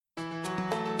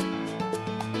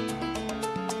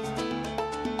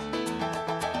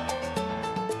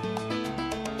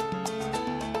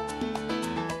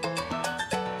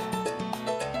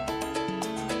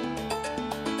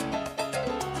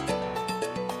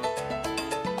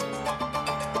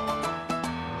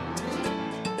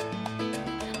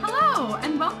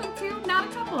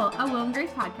a Will and Grace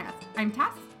podcast. I'm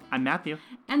Tess. I'm Matthew.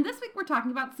 And this week we're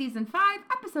talking about Season 5,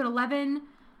 Episode 11,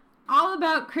 all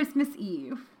about Christmas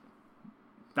Eve.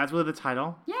 That's really the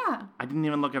title? Yeah. I didn't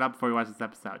even look it up before we watched this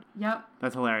episode. Yep.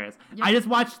 That's hilarious. Yep. I just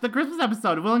watched the Christmas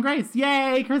episode of Will and Grace.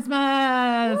 Yay,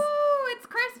 Christmas! Woo! It's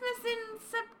Christmas in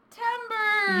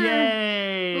September!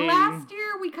 Yay! Last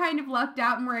year we kind of lucked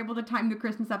out and were able to time the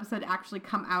Christmas episode to actually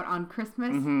come out on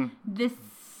Christmas. Mm-hmm. This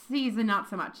season, not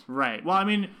so much. Right. Well, I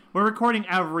mean, we're recording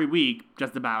every week,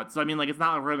 just about. So, I mean, like, it's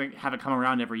not like we're going to have it come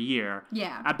around every year.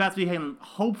 Yeah. At best, we can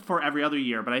hope for every other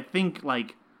year, but I think,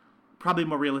 like, probably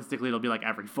more realistically, it'll be, like,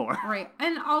 every 4. Right.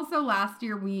 And also last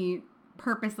year we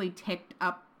purposely ticked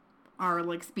up our,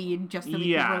 like, speed just so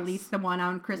we could release the one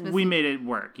on Christmas. We made it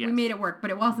work, yes. We made it work,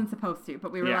 but it wasn't supposed to.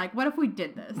 But we were like, what if we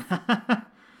did this?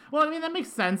 Well, I mean, that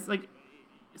makes sense. Like,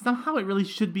 somehow it really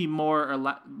should be more or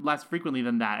less frequently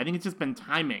than that. I think it's just been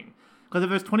timing. Because if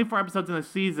there's 24 episodes in a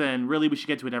season, really we should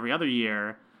get to it every other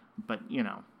year. But, you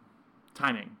know,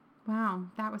 timing. Wow,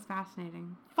 that was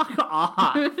fascinating. Fuck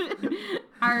off.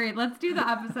 All right, let's do the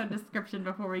episode description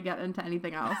before we get into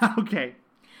anything else. Okay.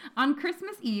 On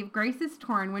Christmas Eve, Grace is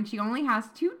torn when she only has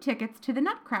 2 tickets to the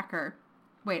Nutcracker.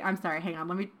 Wait, I'm sorry, hang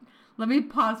on. Let me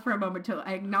pause for a moment to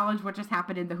acknowledge what just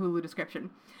happened in the Hulu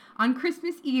description. On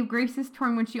Christmas Eve, Grace is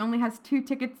torn when she only has 2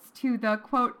 tickets to the,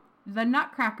 quote, the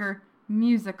Nutcracker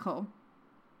musical.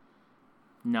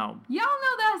 No. Y'all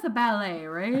know that's a ballet,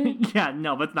 right? Yeah,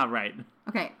 no, that's not right.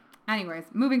 Okay, anyways,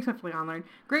 moving swiftly onward.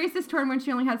 Grace is torn when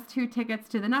she only has 2 tickets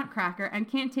to the Nutcracker and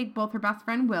can't take both her best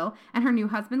friend Will and her new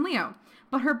husband Leo.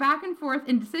 But her back and forth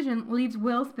indecision leaves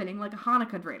Will spinning like a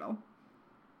Hanukkah dreidel.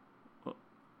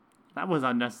 That was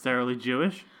unnecessarily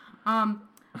Jewish.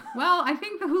 Well, I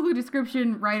think the Hulu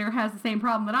description writer has the same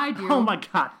problem that I do. Oh my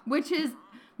god. Which is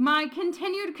my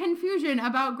continued confusion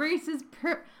about Grace's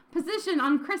position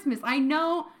on Christmas. I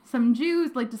know some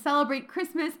Jews like to celebrate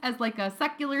Christmas as like a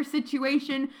secular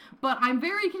situation, but I'm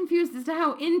very confused as to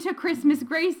how into Christmas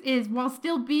Grace is while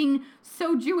still being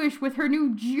so Jewish with her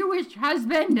new Jewish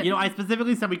husband. You know, I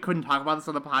specifically said we couldn't talk about this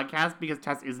on the podcast because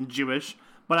Tess isn't Jewish,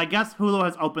 but I guess Hulu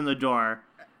has opened the door.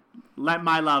 Let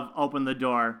my love open the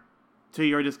door to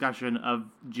your discussion of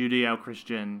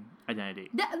Judeo-Christian identity.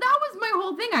 That was my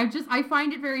whole thing. I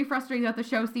find it very frustrating that the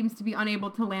show seems to be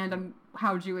unable to land on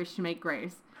how Jewish to make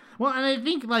Grace. Well, and I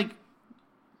think, like,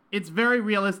 it's very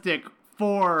realistic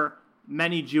for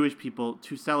many Jewish people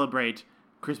to celebrate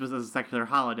Christmas as a secular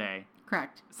holiday.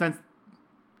 Correct. Since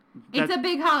it's a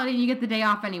big holiday and you get the day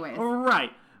off anyways.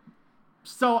 Right.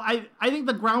 So I think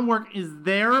the groundwork is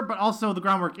there, but also the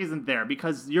groundwork isn't there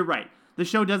because you're right. The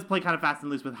show does play kind of fast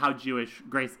and loose with how Jewish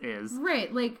Grace is.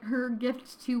 Right, like her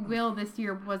gift to Will this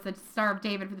year was a Star of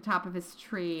David for the top of his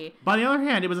tree. But on the other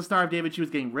hand, it was a Star of David she was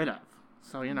getting rid of.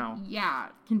 So, you know. Yeah,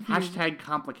 confused. #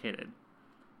 complicated.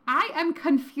 I am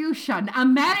Confucian.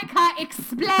 America,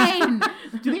 explain! Do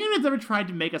you think anyone's ever tried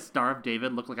to make a Star of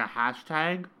David look like a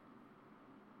hashtag?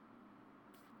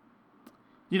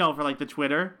 You know, for like the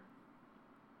Twitter?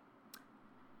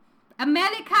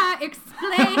 America,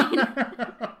 explain!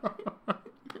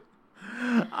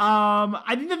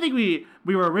 I didn't think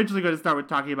we were originally going to start with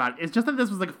talking about it. It's just that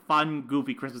this was like a fun,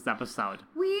 goofy Christmas episode.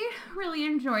 We really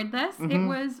enjoyed this. Mm-hmm. It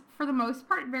was, for the most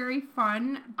part, very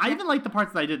fun. I even liked the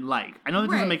parts that I didn't like. I know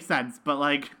that doesn't make sense, but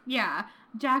like... Yeah.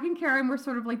 Jack and Karen were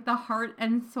sort of like the heart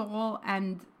and soul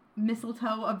and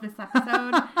mistletoe of this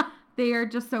episode. They are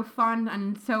just so fun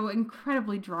and so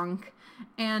incredibly drunk.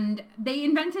 And they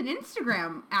invented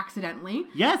Instagram accidentally.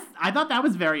 Yes, I thought that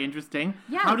was very interesting.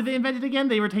 Yes. How did they invent it again?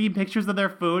 They were taking pictures of their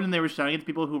food and they were showing it to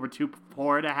people who were too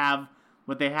poor to have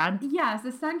what they had? Yes,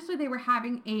 essentially they were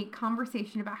having a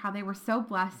conversation about how they were so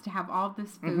blessed to have all of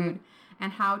this food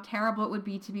and how terrible it would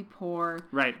be to be poor.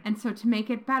 Right. And so to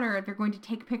make it better, they're going to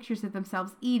take pictures of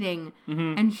themselves eating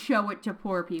and show it to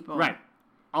poor people. Right.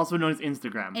 Also known as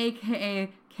Instagram. AKA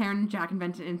Karen and Jack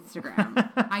invented Instagram.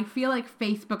 I feel like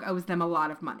Facebook owes them a lot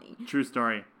of money. True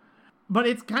story. But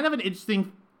it's kind of an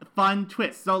interesting, fun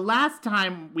twist. So last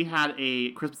time we had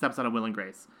a Christmas episode of Will and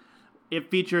Grace. It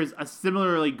features a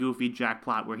similarly goofy Jack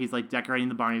plot where he's like decorating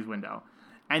the Barney's window.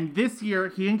 And this year,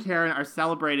 he and Karen are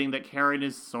celebrating that Karen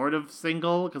is sort of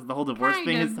single because the whole divorce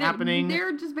thing is happening.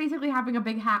 They're just basically having a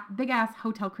big-ass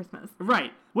hotel Christmas.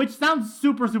 Right. Which sounds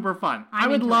super, super fun. I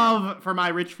would love for my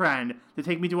rich friend to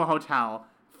take me to a hotel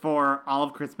for all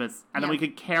of Christmas, and then we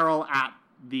could carol at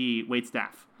the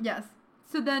waitstaff. Yes.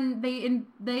 So then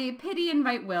they pity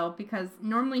invite Will because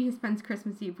normally he spends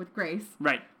Christmas Eve with Grace.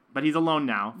 Right. But he's alone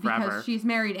now, forever. Because she's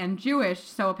married and Jewish,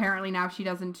 so apparently now she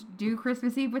doesn't do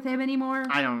Christmas Eve with him anymore.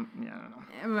 I don't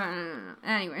know.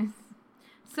 Anyways.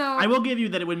 So I will give you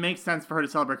that it would make sense for her to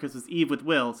celebrate Christmas Eve with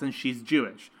Will since she's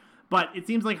Jewish. But it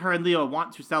seems like her and Leo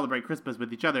want to celebrate Christmas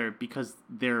with each other because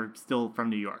they're still from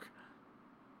New York.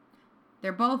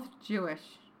 They're both Jewish.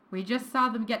 We just saw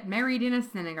them get married in a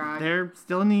synagogue. They're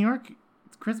still in New York.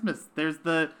 It's Christmas. There's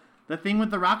the thing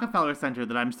with the Rockefeller Center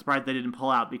that I'm surprised they didn't pull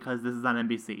out because this is on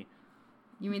NBC.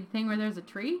 You mean the thing where there's a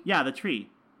tree? Yeah, the tree.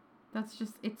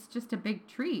 It's just a big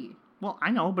tree. Well,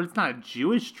 I know, but it's not a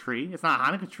Jewish tree. It's not a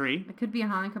Hanukkah tree. It could be a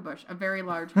Hanukkah bush, a very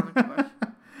large Hanukkah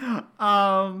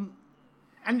bush.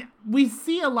 And we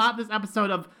see a lot this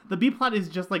episode of the B-plot is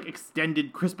just like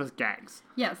extended Christmas gags.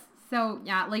 Yes. So,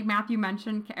 yeah, like Matthew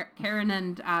mentioned, Karen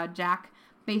and Jack,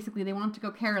 basically they want to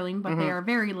go caroling, but they are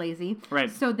very lazy.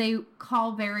 Right. So they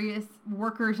call various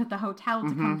workers at the hotel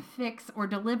to come fix or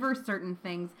deliver certain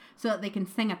things so that they can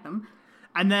sing at them.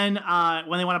 And then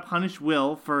when they want to punish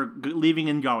Will for leaving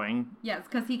and going. Yes,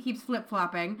 because he keeps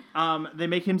flip-flopping. They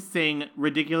make him sing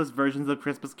ridiculous versions of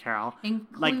Christmas Carol.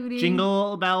 Including... Like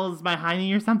Jingle Bells by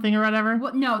Heine or something or whatever.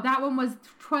 Well, no, that one was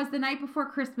 'Twas the Night Before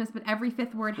Christmas, but every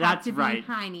fifth word had to be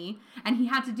Heine. And he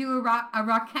had to do a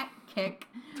rocket kick.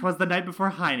 'Twas the night before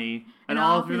Heine, and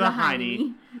all through the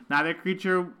Heine. Not a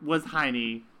creature was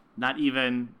Heine, not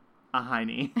even a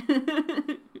Heine.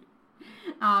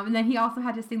 And then he also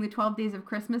had to sing the 12 Days of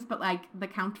Christmas, but like the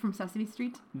Count from Sesame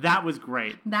Street. That was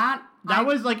great. That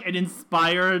was like an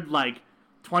inspired, like,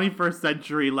 21st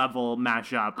century level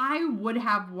mashup. I would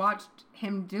have watched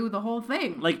him do the whole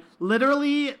thing. Like,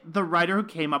 literally, the writer who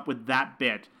came up with that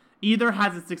bit either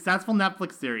has a successful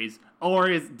Netflix series or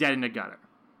is dead in a gutter.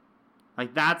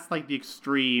 Like, that's like the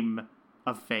extreme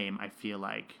of fame, I feel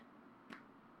like.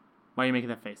 Why are you making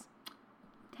that face?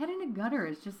 Dead in a gutter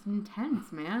is just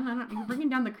intense, man. You're bringing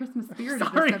down the Christmas spirit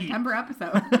of the September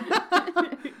episode.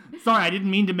 Sorry, I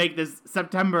didn't mean to make this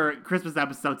September Christmas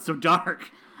episode so dark.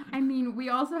 I mean, we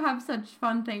also have such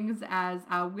fun things as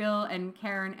Will and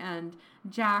Karen and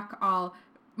Jack all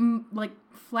like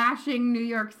flashing New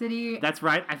York City. That's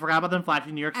right. I forgot about them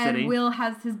flashing New York City. And Will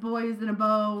has his boys in a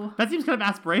bow. That seems kind of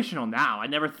aspirational now. I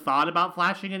never thought about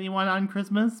flashing anyone on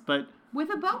Christmas, but... With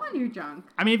a bow on your junk.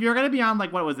 I mean, if you're going to be on,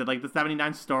 like, what was it? Like the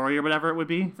 79 Story or whatever it would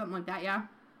be? Something like that, yeah.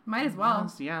 Might as well.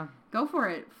 Yes, yeah. Go for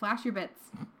it. Flash your bits.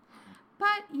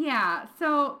 But, yeah.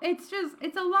 So, it's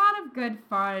a lot of good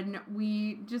fun.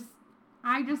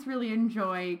 I just really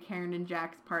enjoy Karen and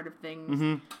Jack's part of things.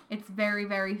 Mm-hmm. It's very,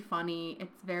 very funny.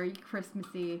 It's very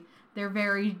Christmassy. They're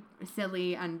very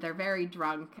silly and they're very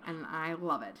drunk, and I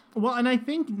love it. Well, and I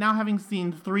think now having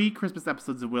seen 3 Christmas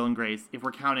episodes of Will and Grace, if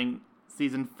we're counting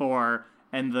season 4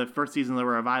 and the first season of the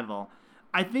revival,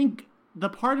 I think the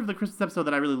part of the Christmas episode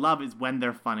that I really love is when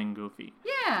they're fun and goofy.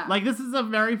 Yeah. Like, this is a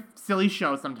very silly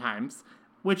show sometimes,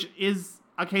 which is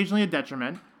occasionally a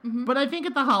detriment. Mm-hmm. But I think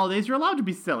at the holidays, you're allowed to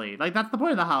be silly. Like, that's the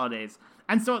point of the holidays.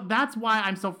 And so that's why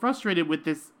I'm so frustrated with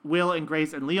this Will and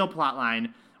Grace and Leo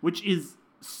plotline, which is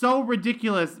so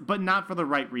ridiculous, but not for the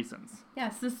right reasons. Yeah,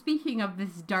 so speaking of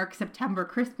this dark September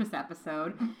Christmas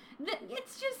episode,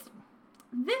 it's just...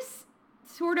 This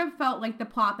sort of felt like the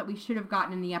plot that we should have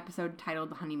gotten in the episode titled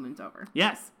The Honeymoon's Over.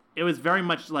 Yes. It was very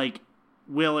much like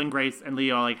Will and Grace and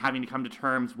Leo, like, having to come to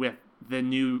terms with the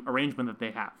new arrangement that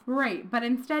they have. Right, but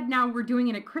instead now we're doing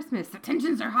it at Christmas. The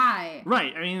tensions are high.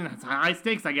 Right, I mean, it's high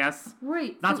stakes, I guess.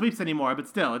 Right. Not sweeps anymore, but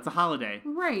still, it's a holiday.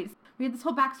 Right. We had this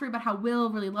whole backstory about how Will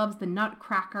really loves the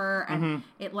Nutcracker, and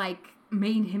it, like,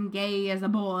 made him gay as a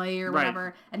boy or whatever.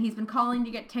 Right. And he's been calling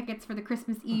to get tickets for the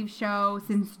Christmas Eve show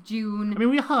since June. I mean,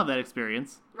 we all have that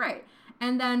experience. Right.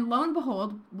 And then, lo and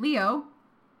behold, Leo,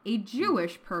 a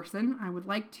Jewish person, I would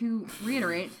like to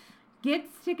reiterate, gets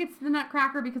tickets to the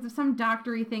Nutcracker because of some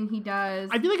doctory thing he does.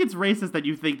 I feel like it's racist that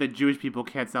you think that Jewish people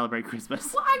can't celebrate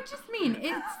Christmas. Well, I just mean,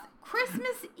 it's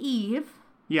Christmas Eve.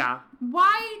 Yeah.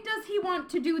 Why does he want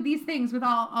to do these things with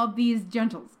all of these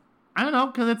gentles? I don't know,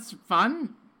 because it's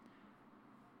fun.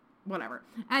 Whatever.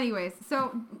 Anyways,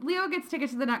 so Leo gets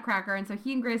tickets to the Nutcracker, and so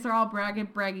he and Grace are all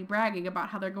bragging about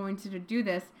how they're going to do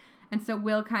this. And so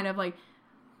Will kind of, like,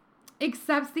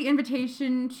 accepts the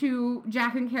invitation to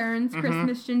Jack and Karen's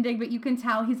Christmas shindig, but you can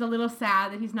tell he's a little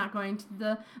sad that he's not going to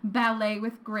the ballet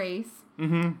with Grace.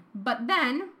 Mm-hmm. But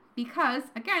then, because,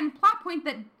 again, plot point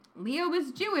that Leo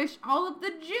is Jewish, all of the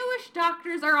Jewish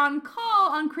doctors are on call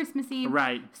on Christmas Eve.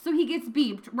 Right. So he gets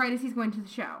beeped right as he's going to the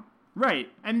show. Right.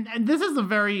 And this is a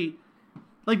very...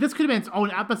 Like, this could have been its own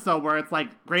episode where it's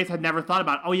like Grace had never thought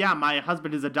about, oh yeah, my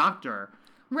husband is a doctor.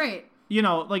 Right. You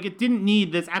know, like, it didn't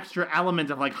need this extra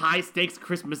element of, like, high-stakes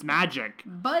Christmas magic.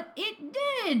 But it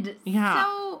did! Yeah.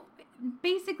 So,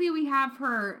 basically, we have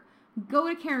her go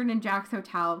to Karen and Jack's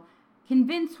hotel.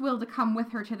 convince Will to come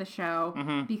with her to the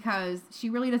show because she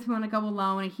really doesn't want to go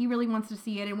alone and he really wants to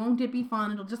see it. And won't it be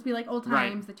fun? It'll just be like old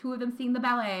times, the two of them seeing the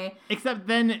ballet. Except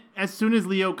then, as soon as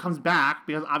Leo comes back,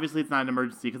 because obviously it's not an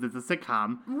emergency because it's a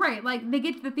sitcom. Right, like they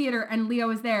get to the theater and Leo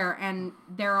is there and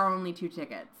there are only 2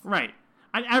 tickets. Right.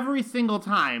 And every single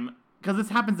time, because this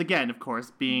happens again, of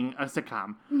course, being a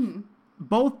sitcom,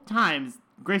 both times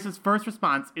Grace's first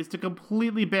response is to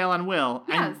completely bail on Will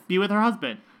and be with her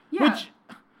husband. Yeah. Which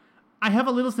I have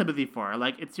a little sympathy for.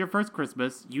 Like, it's your first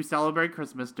Christmas. You celebrate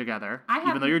Christmas together,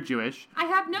 even though you're Jewish. I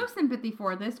have no sympathy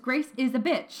for this. Grace is a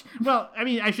bitch. Well, I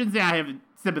mean, I shouldn't say I have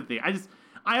sympathy.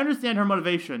 I understand her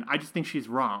motivation. I just think she's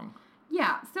wrong.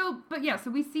 Yeah, so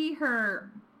we see her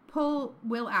pull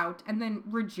Will out and then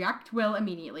reject Will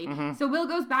immediately. So Will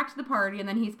goes back to the party and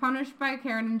then he's punished by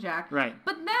Karen and Jack. Right.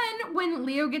 But then when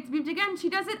Leo gets moved again, she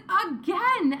does it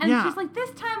again. And she's like,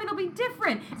 this time it'll be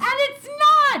different. And it's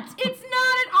not! It's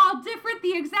not at all different.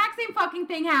 The exact same fucking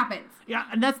thing happens. Yeah,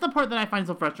 and that's the part that I find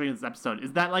so frustrating in this episode,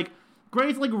 is that, like,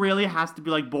 Grace, like, really has to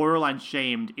be, like, borderline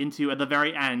shamed into, at the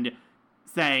very end,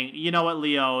 saying, you know what,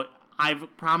 Leo,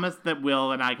 I've promised that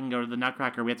Will and I can go to the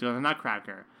Nutcracker. We have to go to the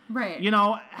Nutcracker. Right. You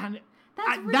know, and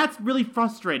that's really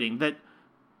frustrating that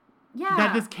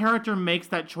this character makes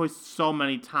that choice so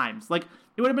many times. Like,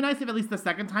 it would have been nice if at least the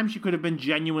second time she could have been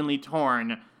genuinely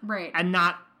torn. Right. And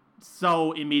not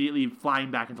so immediately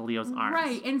flying back into Leo's arms.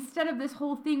 Right. Instead of this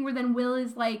whole thing where then Will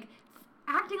is, like,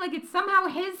 acting like it's somehow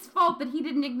his fault that he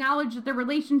didn't acknowledge that their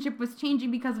relationship was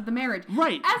changing because of the marriage.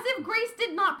 Right. As if Grace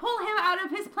did not pull him out of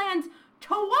his plans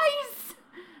twice.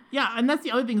 Yeah, and that's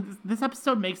the other thing. This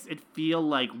episode makes it feel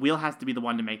like Will has to be the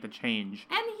one to make the change.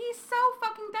 And he so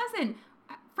fucking doesn't.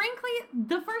 Frankly,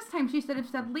 the first time she should have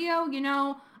said, Leo, you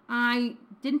know, I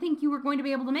didn't think you were going to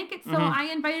be able to make it, so I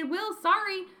invited Will.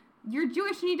 Sorry, you're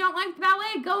Jewish and you don't like the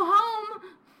ballet. Go home.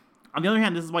 On the other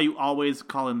hand, this is why you always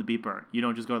call in the beeper. You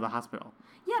don't just go to the hospital.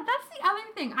 Yeah, that's the other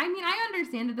thing. I mean, I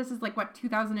understand that this is like,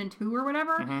 2002 or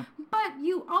whatever, but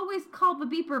you always call the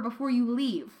beeper before you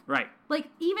leave. Right. Like,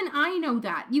 even I know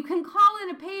that. You can call in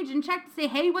a page and check to say,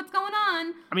 hey, what's going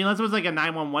on? I mean, unless it was like a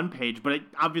 911 page, but it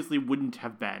obviously wouldn't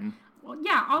have been. Well,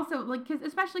 yeah, also, like,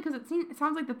 especially because it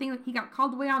sounds like the thing that he got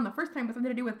called away on the first time was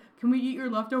something to do with, can we eat your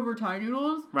leftover Thai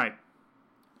noodles? Right.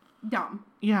 Dumb.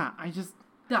 Yeah,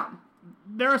 Dumb.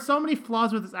 There are so many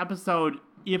flaws with this episode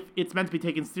if it's meant to be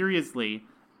taken seriously.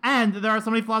 And there are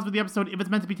so many flaws with the episode if it's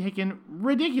meant to be taken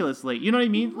ridiculously. You know what I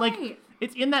mean? Right. Like,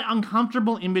 it's in that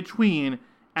uncomfortable in-between,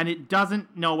 and it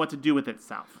doesn't know what to do with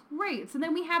itself. Right. So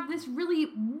then we have this really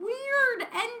weird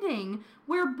ending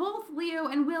where both Leo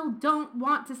and Will don't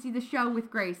want to see the show with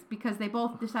Grace because they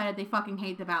both decided they fucking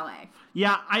hate the ballet.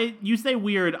 Yeah, you say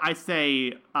weird, I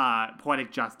say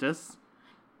poetic justice.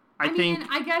 I think,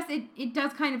 I guess it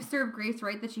does kind of serve Grace,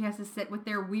 right, that she has to sit with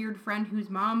their weird friend whose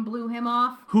mom blew him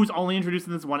off. Who's only introduced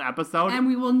in this one episode. And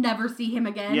we will never see him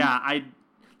again. Yeah,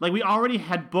 we already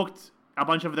had booked a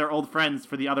bunch of their old friends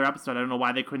for the other episode. I don't know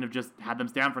why they couldn't have just had them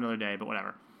stay on for another day, but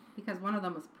whatever. Because one of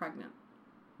them was pregnant.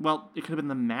 Well, it could have been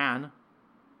the man.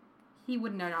 He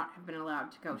would not have been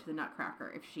allowed to go to the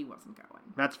Nutcracker if she wasn't going.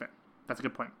 That's fair. That's a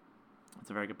good point.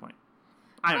 That's a very good point.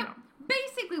 I don't know.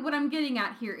 Basically, what I'm getting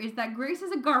at here is that Grace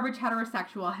is a garbage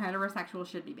heterosexual. Heterosexuals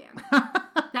should be banned.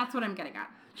 That's what I'm getting at.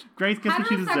 Grace gets what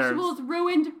she deserves. Heterosexuals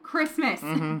ruined Christmas.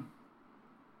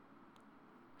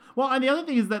 Well, and the other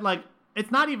thing is that, like,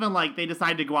 it's not even like they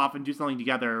decide to go off and do something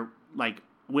together, like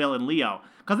Will and Leo.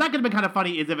 Because that could have been kind of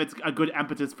funny is if it's a good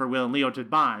impetus for Will and Leo to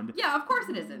bond. Yeah, of course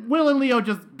it isn't. Will and Leo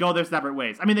just go their separate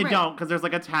ways. I mean, they don't, because there's,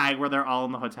 like, a tag where they're all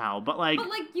in the hotel. But, like,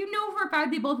 you know for a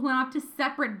fact they both went off to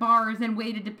separate bars and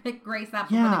waited to pick Grace up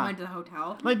before they went to the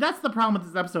hotel. Like, that's the problem with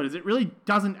this episode, is it really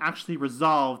doesn't actually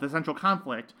resolve the central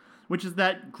conflict, which is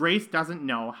that Grace doesn't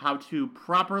know how to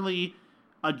properly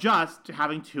adjust to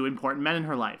having two important men in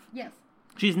her life. Yes.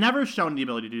 She's never shown the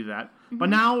ability to do that, but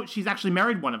now she's actually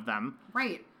married one of them.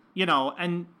 Right. You know,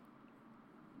 and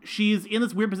she's in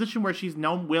this weird position where she's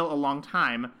known Will a long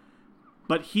time,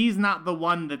 but he's not the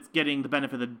one that's getting the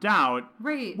benefit of the doubt.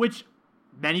 Right. Which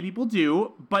many people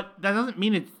do, but that doesn't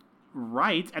mean it's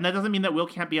right, and that doesn't mean that Will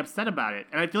can't be upset about it.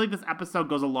 And I feel like this episode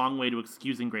goes a long way to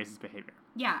excusing Grace's behavior.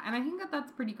 Yeah, and I think that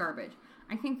that's pretty garbage.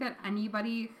 I think that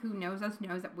anybody who knows us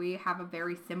knows that we have a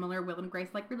very similar Will and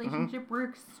Grace-like relationship. We're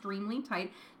extremely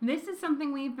tight. This is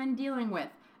something we've been dealing with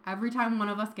every time one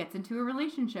of us gets into a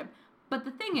relationship. But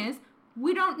the thing is,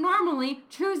 we don't normally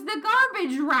choose the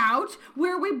garbage route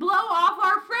where we blow off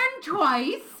our friend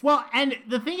twice. Well, and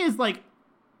the thing is, like,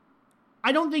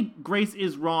 I don't think Grace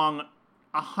is wrong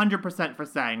 100% for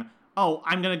saying, oh,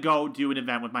 I'm going to go do an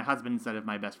event with my husband instead of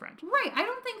my best friend. Right. I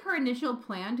don't think her initial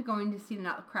plan to going to see the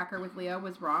Nutcracker with Leo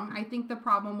was wrong. I think the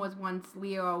problem was once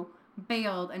Leo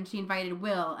bailed and she invited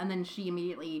Will, and then she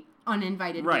immediately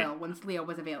uninvited Will once Leo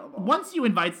was available. Once you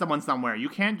invite someone somewhere, you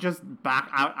can't just back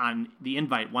out on the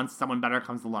invite once someone better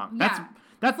comes along. Yeah.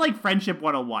 That's like friendship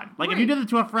 101. Like, if you did it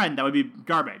to a friend, that would be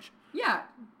garbage. Yeah.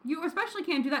 You especially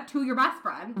can't do that to your best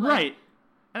friend. Right.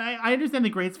 And I understand that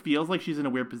Grace feels like she's in a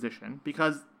weird position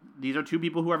because these are two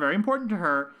people who are very important to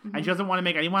her, and she doesn't want to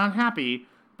make anyone unhappy,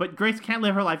 but Grace can't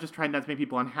live her life just trying not to make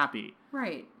people unhappy.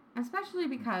 Right. Especially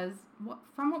because,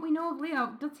 from what we know of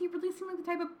Leo, does he really seem like the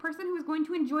type of person who is going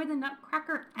to enjoy the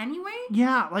Nutcracker anyway?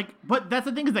 Yeah, but that's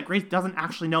the thing is that Grace doesn't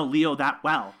actually know Leo that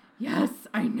well. Yes,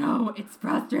 I know. It's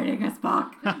frustrating as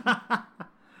fuck.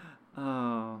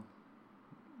 Oh.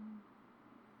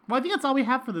 Well, I think that's all we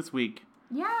have for this week.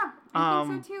 Yeah, I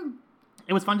think so too.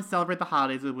 It was fun to celebrate the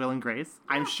holidays with Will and Grace.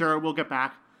 Yeah. I'm sure we'll get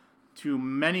back to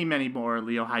many, many more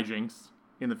Leo hijinks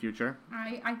in the future.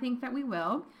 I think that we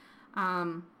will.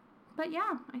 But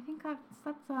yeah, I think that's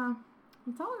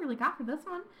all we really got for this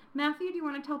one. Matthew, do you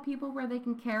want to tell people where they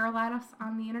can carol at us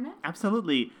on the internet?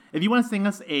 Absolutely. If you want to sing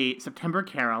us a September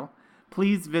carol,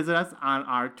 please visit us on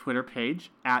our Twitter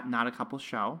page at Not a Couple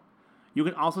Show. You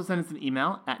can also send us an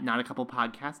email at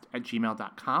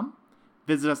notacouplepodcast@gmail.com.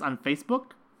 Visit us on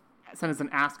Facebook. Send us an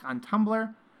ask on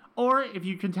Tumblr. Or if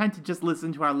you're content to just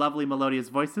listen to our lovely melodious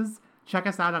voices, check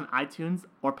us out on iTunes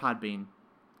or Podbean.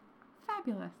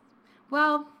 Fabulous.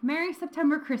 Well, Merry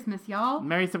September Christmas, y'all.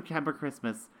 Merry September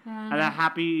Christmas. And a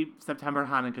happy September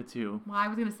Hanukkah, too. Well, I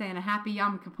was going to say and a happy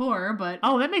Yom Kippur, but...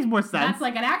 Oh, that makes more sense. That's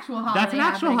like an actual holiday. That's an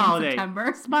actual holiday. In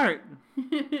September. Smart.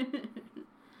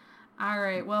 All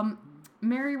right, well,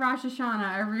 Merry Rosh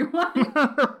Hashanah,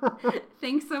 everyone.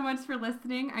 Thanks so much for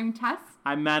listening. I'm Tess.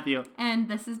 I'm Matthew. And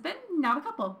this has been Not a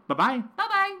Couple. Bye-bye.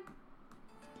 Bye-bye.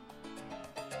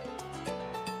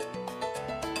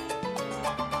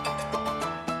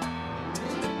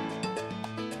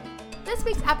 This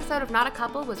week's episode of Not a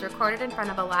Couple was recorded in front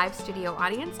of a live studio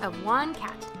audience of one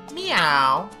cat.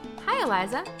 Meow. Hi,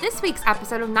 Eliza. This week's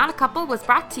episode of Not a Couple was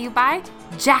brought to you by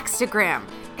Jackstagram.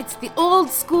 It's the old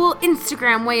school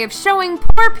Instagram way of showing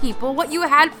poor people what you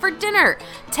had for dinner.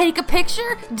 Take a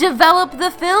picture, develop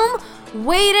the film,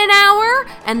 wait an hour,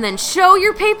 and then show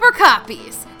your paper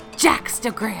copies.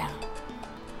 Jackstagram.